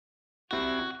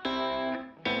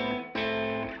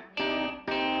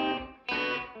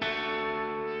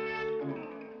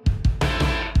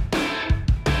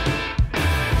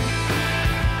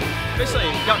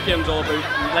Basically, Gartcairn's all about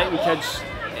letting kids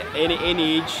any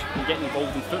age get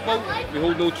involved in football. We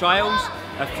hold no trials.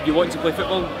 If you want to play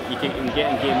football, you can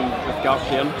get in game with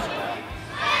Gartcairn.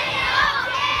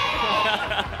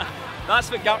 That's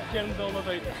what Gartcairn's all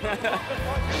about.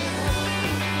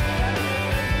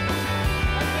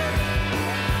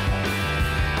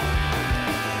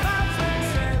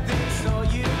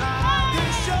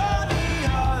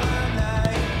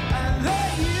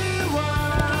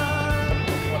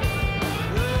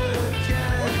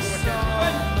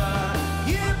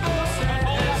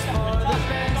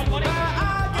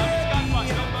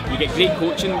 We get great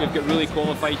coaching, we've got really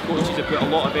qualified coaches that put a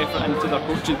lot of effort into their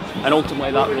coaching, and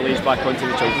ultimately that relays back onto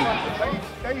the children.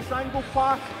 Nice angle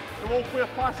pass, the ball player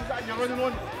passes it and you're running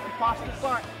on and passing it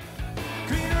back.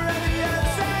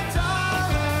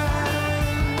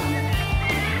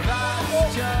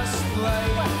 That's just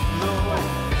like love.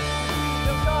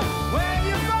 When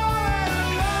you fall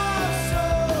in love so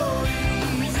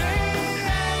easy.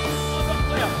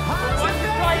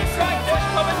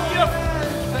 Coming here.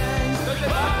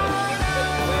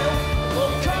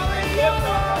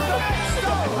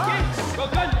 Well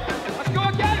done. Let's go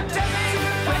again.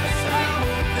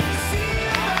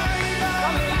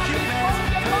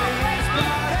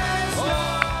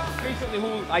 Basically, the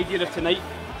whole idea of tonight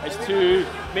is to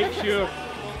make sure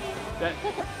that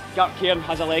Gartcairn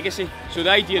has a legacy. So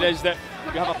the idea is that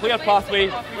you have a player pathway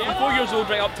from 4 years old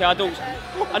right up to adults,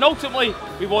 and ultimately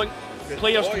we want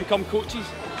players to become coaches.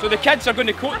 So the kids are going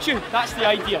to coach you. That's the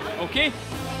idea. Okay.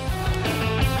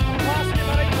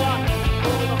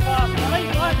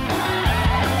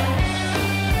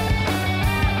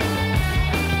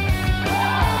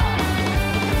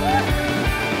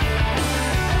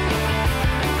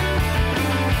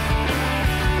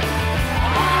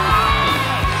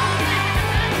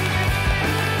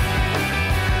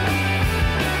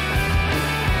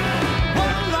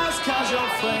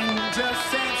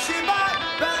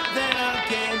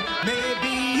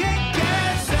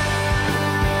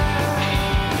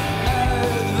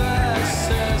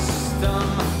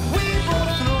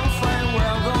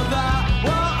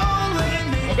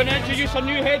 We're going to introduce our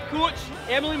new head coach,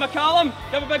 Emily McCallum.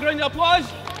 Give a big round of applause.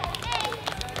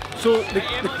 So the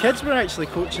kids were actually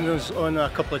coaching us on a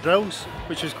couple of drills,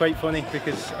 which was quite funny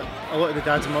because a lot of the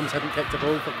dads and mums hadn't kicked a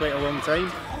ball for quite a long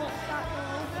time.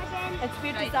 And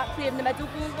where does that player in the middle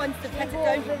go once they've hit it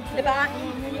down to the back?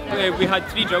 We had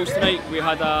 3 drills tonight. We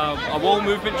had a wall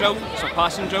movement drill, it's a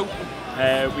passing drill.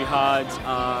 We had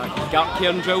a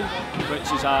Gartcairn drill,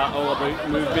 which is all about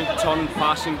movement, turn,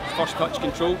 passing, first touch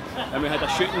control. And we had a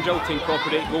shooting drill to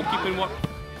incorporate goalkeeping work.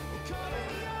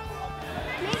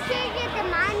 Make sure you're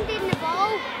demanding the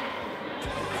ball.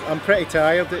 I'm pretty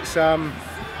tired. It's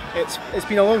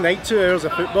been a long night, 2 hours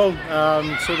of football.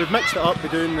 So we've mixed it up. We're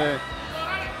doing the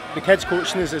kids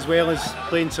coaching us as well as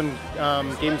playing some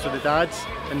games with the dads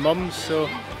and mums. So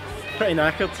pretty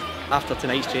knackered. After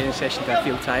tonight's training session, I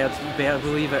feel tired. You better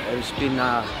believe it. It's been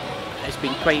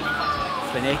quite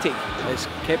frenetic. It's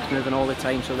kept moving all the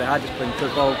time. So they had us playing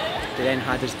football. They then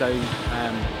had us down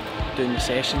doing the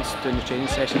training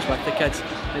sessions with the kids.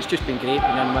 And it's just been great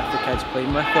being in with the kids,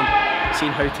 playing with them,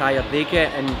 seeing how tired they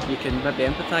get, and you can maybe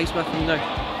empathise with them now.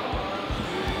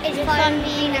 It's fun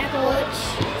being a coach.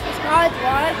 It's hard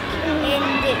work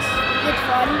and it's good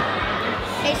fun.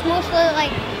 It's mostly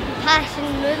like passing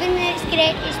and moving that's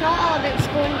great. It's not all about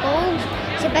scoring goals,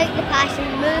 it's about the passing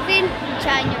and moving and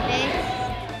trying your best.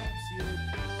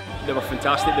 They were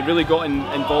fantastic. They really got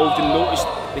involved and noticed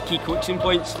the key coaching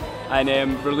points, and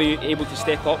really able to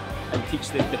step up and teach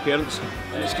the parents.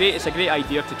 And it's great. It's a great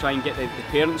idea to try and get the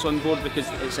parents on board, because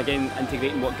it's again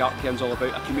integrating what Gartcairn's all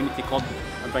about, a community club,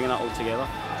 and bringing that all together.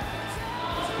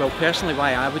 Well, personally,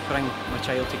 why I would bring my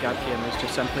child to Gartcairn is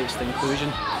just simply it's the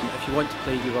inclusion. If you want to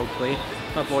play, you will play.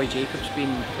 My boy Jacob's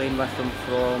been playing with them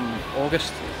from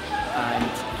August,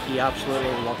 and he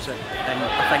absolutely loves it. And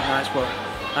I think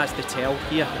that's the tell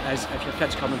here, is if your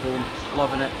kid's coming home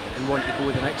loving it and want to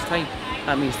go the next time,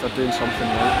 that means they're doing something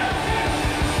right.